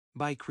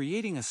By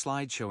creating a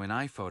slideshow in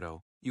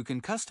iPhoto, you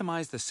can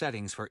customize the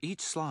settings for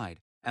each slide,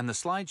 and the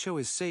slideshow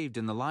is saved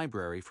in the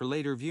library for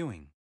later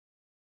viewing.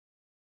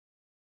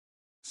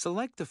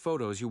 Select the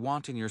photos you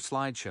want in your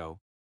slideshow,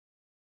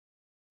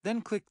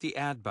 then click the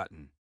Add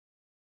button.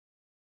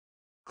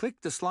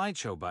 Click the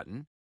Slideshow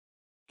button,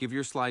 give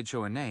your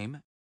slideshow a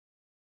name,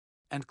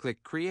 and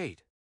click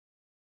Create.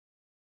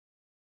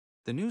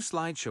 The new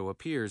slideshow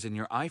appears in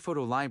your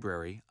iPhoto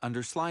library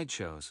under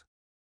Slideshows.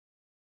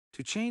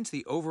 To change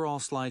the overall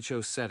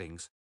slideshow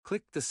settings,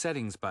 click the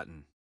Settings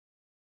button.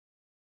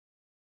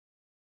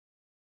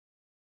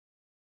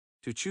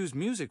 To choose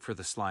music for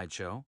the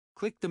slideshow,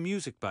 click the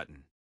Music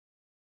button.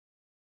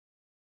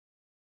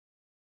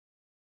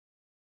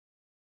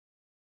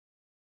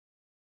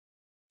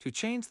 To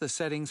change the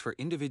settings for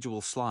individual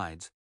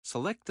slides,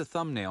 select the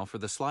thumbnail for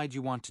the slide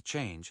you want to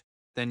change,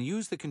 then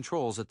use the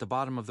controls at the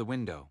bottom of the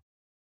window.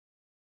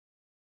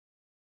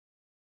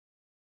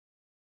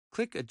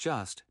 Click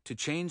Adjust to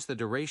change the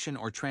duration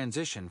or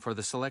transition for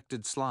the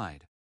selected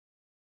slide.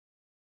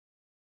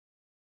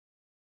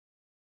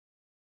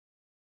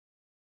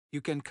 You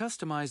can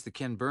customize the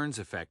Ken Burns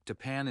effect to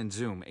pan and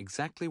zoom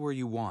exactly where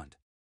you want.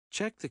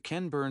 Check the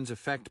Ken Burns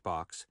effect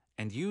box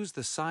and use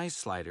the size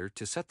slider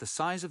to set the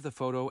size of the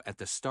photo at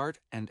the start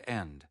and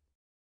end.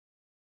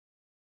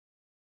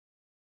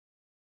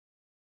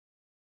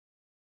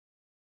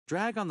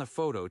 Drag on the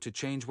photo to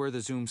change where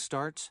the zoom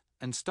starts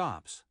and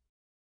stops.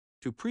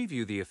 To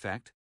preview the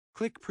effect,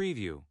 click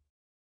Preview.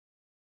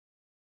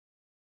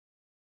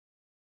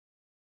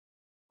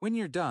 When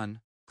you're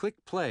done,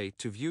 click Play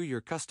to view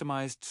your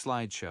customized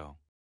slideshow.